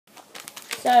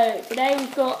So today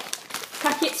we've got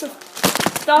packets of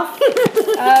stuff.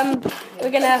 We're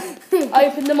gonna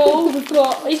open them all.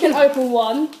 He's gonna open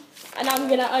one, and I'm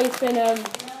gonna open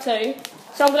two.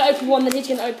 So I'm gonna open one, then he's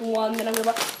gonna open one, then I'm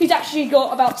gonna. He's actually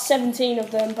got about 17 of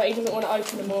them, but he doesn't want to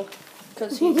open them all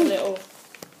because he's a little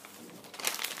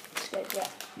scared. Yeah.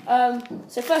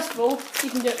 So first of all,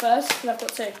 you can do it first because I've got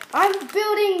two. I'm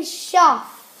building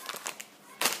shaft.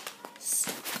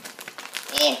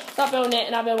 Start building it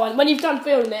and I'll build one. When you've done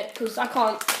building it, because I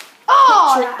can't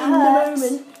Oh, picture it in the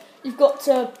moment, you've got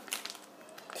to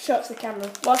show it to the camera.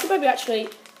 Well, I could maybe actually...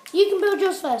 You can build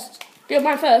yours first. Build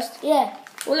mine first? Yeah.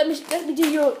 Well, let me do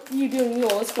you doing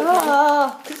yours.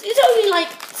 Because it's only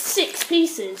like 6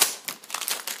 pieces.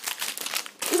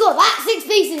 You got that? 6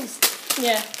 pieces?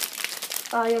 Yeah.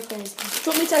 Oh, you're crazy. Do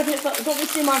you want me to open it first? Do you want me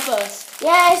to do mine first?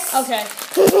 Yes. Okay.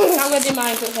 Now I'm going to do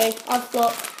mine quickly. I've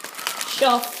got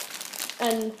stuff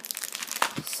and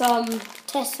some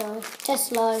Tesla.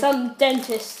 Some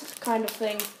dentist kind of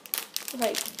thing.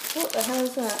 Like, what the hell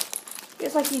is that?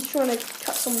 It's like he's trying to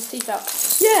cut someone's teeth out.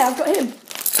 Yeah, I've got him.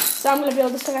 So I'm going to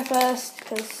build this guy first,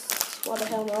 because why the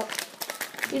hell not?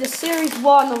 These are series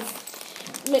 1 of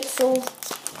mixels.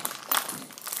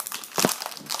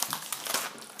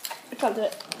 I can't do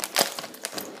it.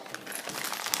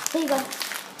 Here you go.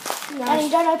 Nice. Danny,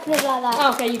 don't open it like that.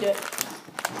 Oh, okay, you do it.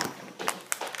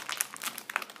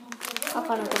 I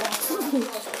can't open it.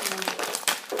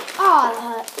 Oh, that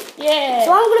hurt. Yeah.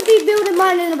 So I'm going to be building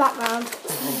mine in the background.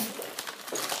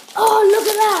 Oh, look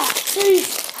at that.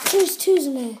 Series 2's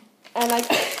in there. And like,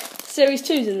 series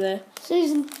 2's in there.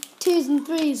 Series 2's and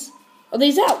 3's. Are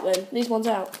these out then? These ones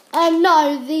out?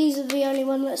 No, these are the only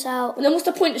one that's out. And then what's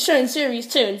the point of showing series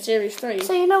 2 and series 3?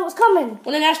 So you know what's coming?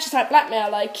 Well, then that's just like blackmail,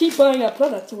 like, keep buying our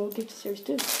product and we'll give you series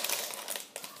 2.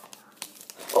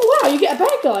 Oh wow, you get a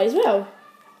bad guy as well.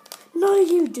 No,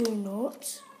 you do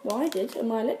not. Well, I did, in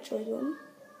my electroid one.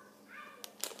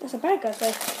 That's a bad guy,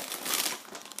 so.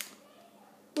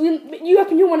 Well, you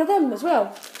open your one of them as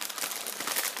well.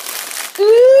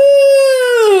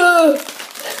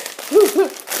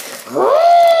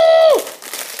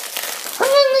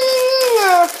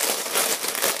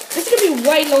 This is going to be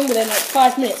way longer than like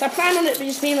 5 minutes. I plan on it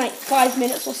just being like 5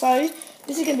 minutes or so.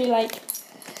 This is going to be like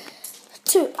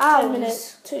 2 hours. 10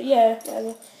 minutes. Yeah,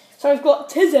 whatever. So we've got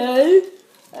Tizzo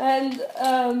and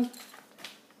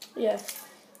yeah.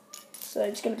 So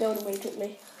just going to build them really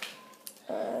quickly.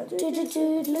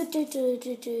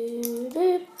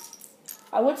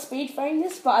 I would speed frame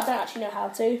this, but I don't actually know how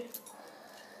to.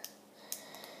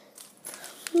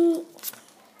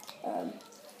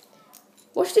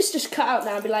 Watch this just cut out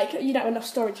now and be like, you don't have enough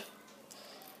storage.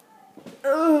 It's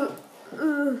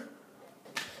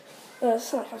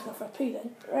not like I was going for a poo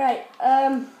then. Right,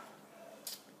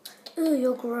 Ooh,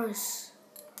 you're gross.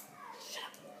 Shut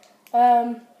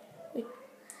up. You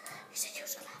said you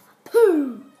was going to have a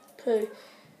poo. Poo.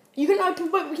 You can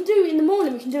open, wait, we can do it in the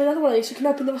morning, we can do another one of these, so you can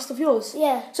open the rest of yours.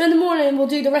 Yeah. So in the morning we'll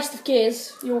do the rest of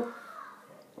Gears.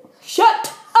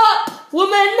 Shut up,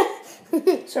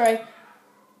 woman! Sorry.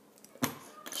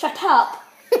 Shut up.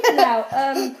 Now,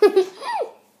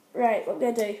 right, what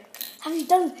we're gonna do. Have you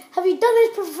done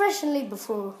this professionally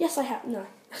before? Yes, I have. No.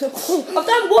 I've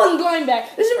done one blind bag.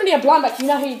 This isn't really a blind bag, you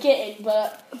know who you're getting,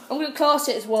 but I'm going to class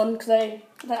it as one because I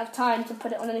don't have time to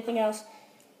put it on anything else.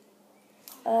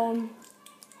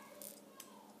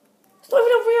 It's not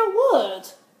even a real word.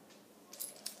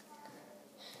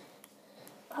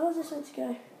 How is this meant to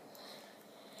go?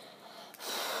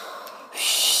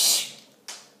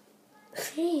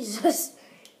 Jesus.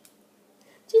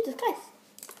 Jesus Christ.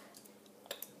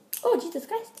 Oh, Jesus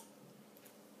Christ.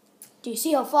 Do you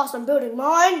see how fast I'm building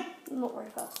mine? Not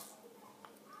very fast.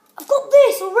 I've got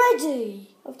this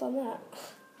already. I've done that.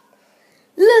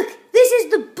 Look, this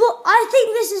is I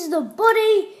think this is the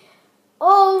body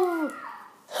of...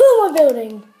 Who am I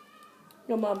building?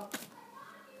 Your mum.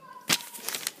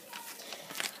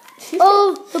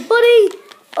 Of the body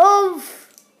of...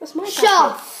 That's my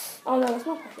Shaft. packet. Oh no, that's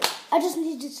my packet. I just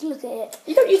need you to look at it.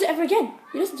 You don't use it ever again.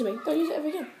 You listen to me. Don't use it ever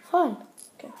again. Fine.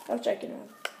 Okay, I was joking around.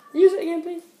 Use it again,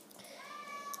 please.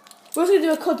 We're also going to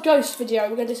do a COD Ghost video.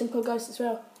 We're going to do some COD Ghost as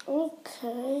well.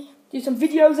 Okay. Do some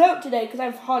videos out today because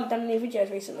I've hardly done any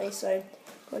videos recently, so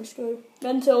I'm just go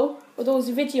mental with all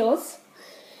the videos.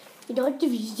 You don't do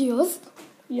videos?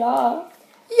 Yeah.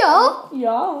 Yeah.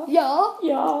 Yeah. Yeah.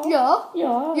 Yeah. Yeah.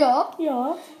 Yeah. Yeah.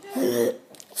 Yeah.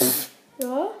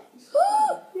 Yeah.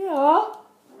 Yeah.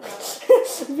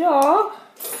 Yeah.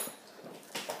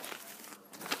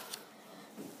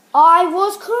 I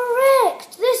was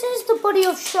correct. This is the body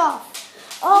of Shaft.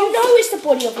 You know it's the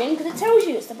body of him because it tells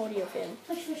you it's the body of him.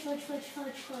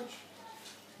 Fudge.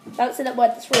 Don't say that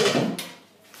word, that's rude.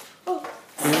 Oh.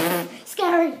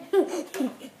 Scary.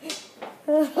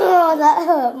 Oh, that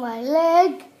hurt my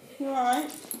leg. Right.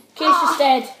 Kid's just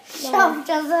dead. Shove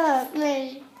just hurt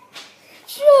me.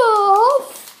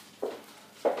 Shove.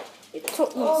 You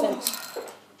talk nonsense.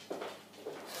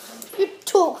 You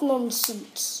talk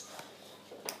nonsense.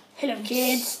 Hello,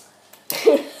 kids.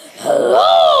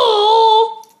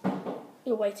 Hello.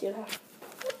 You're way too loud.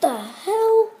 What the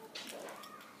hell?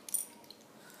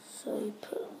 So you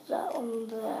put that on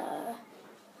there.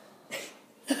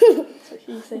 That's what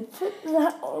she said. Put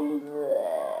that on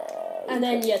there. And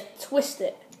then you twist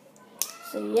it.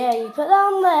 So yeah, you put that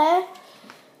on there.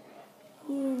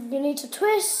 You need to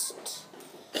twist.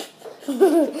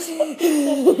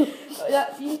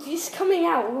 It's coming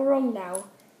out all wrong now.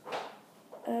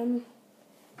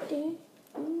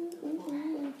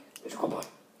 Come on.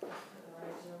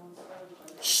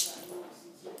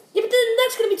 Yeah, but then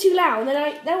that's going to be too loud. Then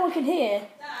no one can hear.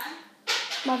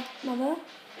 Mother. I'm not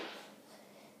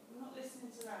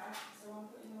listening to that, so I'm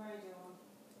putting the radio on.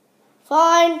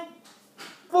 Fine.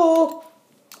 4.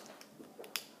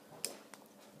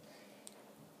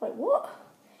 Wait, what?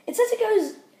 It says it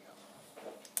goes.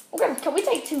 Okay, can we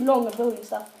take too long of building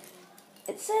stuff?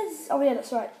 It says. Oh yeah,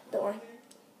 that's right. Don't worry.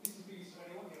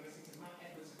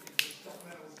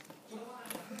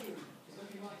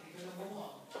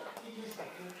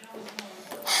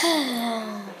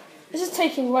 This is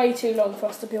taking way too long for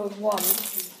us to build one.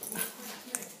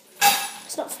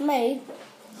 It's not for me.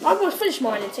 I want to finish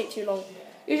mine, it'd take too long.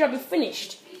 Usually I'd be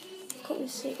finished. Can't really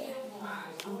see there.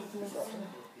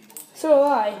 So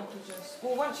am I.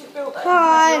 Well, once you've built that,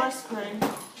 Hi. you can have your ice cream.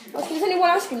 There's only one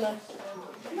ice cream though.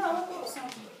 No, I've got some.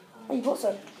 Oh, you bought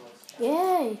some?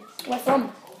 Yay. Where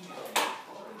from?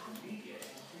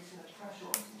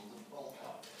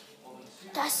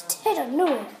 That's Ted, I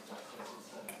know it.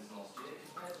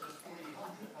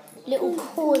 Little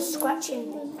paws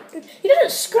scratching. He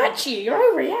doesn't scratch you, you're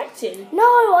overreacting.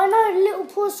 No, I know, little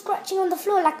paws scratching on the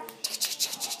floor like...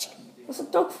 What's a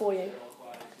dog for you?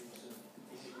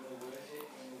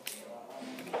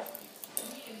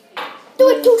 Do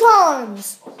it 2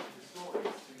 times.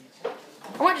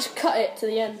 I might just cut it to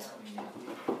the end.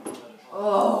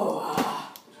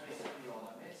 Oh.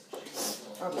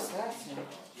 Upsetting.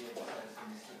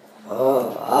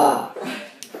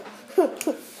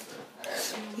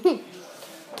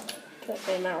 Can't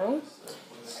say that wrong.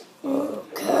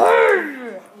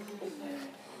 Okay.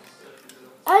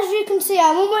 As you can see,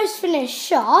 I'm almost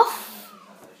finished off.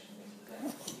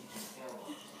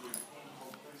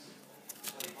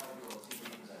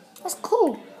 That's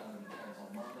cool.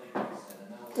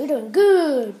 You're doing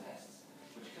good.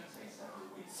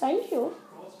 Thank you.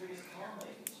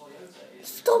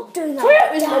 Stop doing that.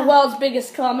 Toyota isn't the Dad. world's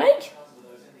biggest car make.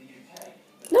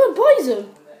 No one buys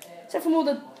them. Except from all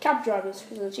the cab drivers,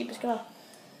 because they're the cheapest car.